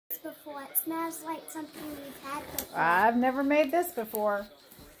before. It smells like something we've had before. I've never made this before.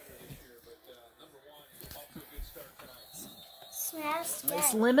 Smells good.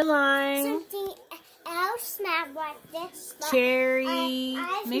 It's lemon lime. Something else smells like this. Cherry.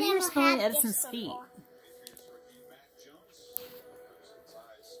 I've Maybe you're never smelling had Edison's this feet. before.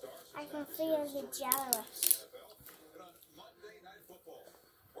 I can feel the Jello.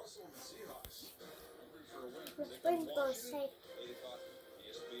 The sprinkles say.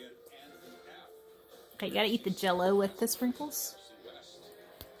 Okay, you gotta eat the Jello with the sprinkles.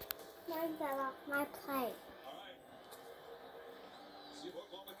 Mine fell off my plate.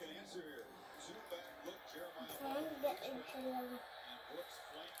 Okay, I'm getting Jello.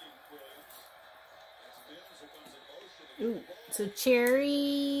 Ooh, so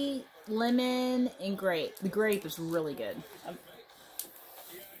cherry, lemon, and grape. The grape is really good.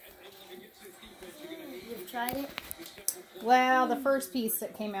 You've tried it? Well, the first piece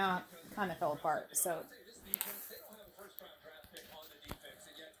that came out kind of fell apart, so.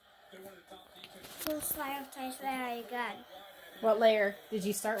 This layer tastes very good. What layer did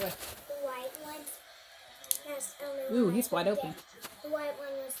you start with? The white one. That's the only Ooh, one he's I could wide open. get. The white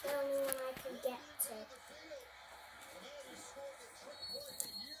one was the only one I could get to.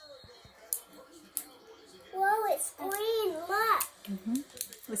 Whoa, it's green, look!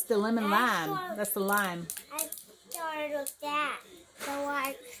 It's the lemon lime. That's the lime. I started with that, the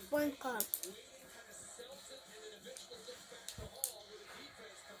white sprinkle.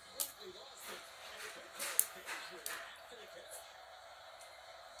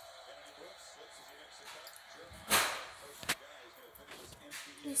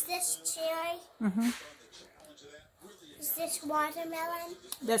 Is this cherry? Is this watermelon?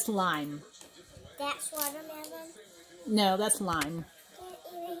 That's lime. That's watermelon? No, that's lime.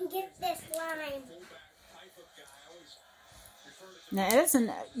 You can get this lime. Now,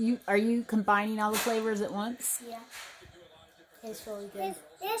 Edison, are you combining all the flavors at once? Yeah. It's really good.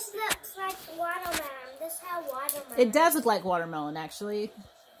 This looks like watermelon. This has watermelon. It does look like watermelon, actually.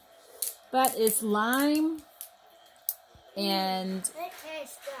 But it's lime and... It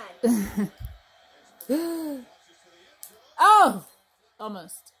tastes good. Oh!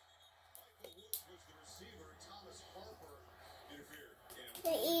 Almost.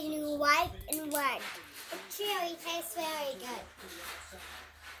 They're eating white and red. The cherry tastes very good.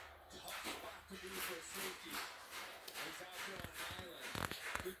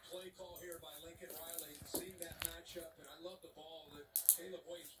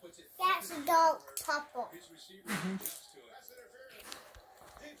 That's a dark purple.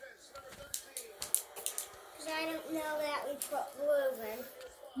 Because I don't know that we put blue in.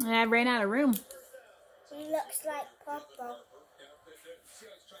 I ran out of room. It looks like purple.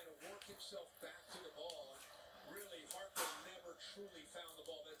 Truly found the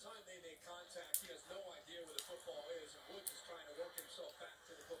ball. By the time they make contact, he has no idea where the football is, and Woods is trying to work himself back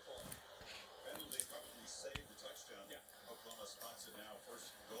to the football. Penalty probably saved the touchdown. Yeah. Oklahoma spots it now.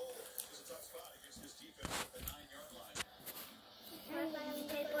 First goal is a tough spot against this defense at the 9-yard line.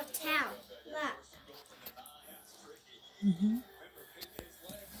 Paper towel. Look.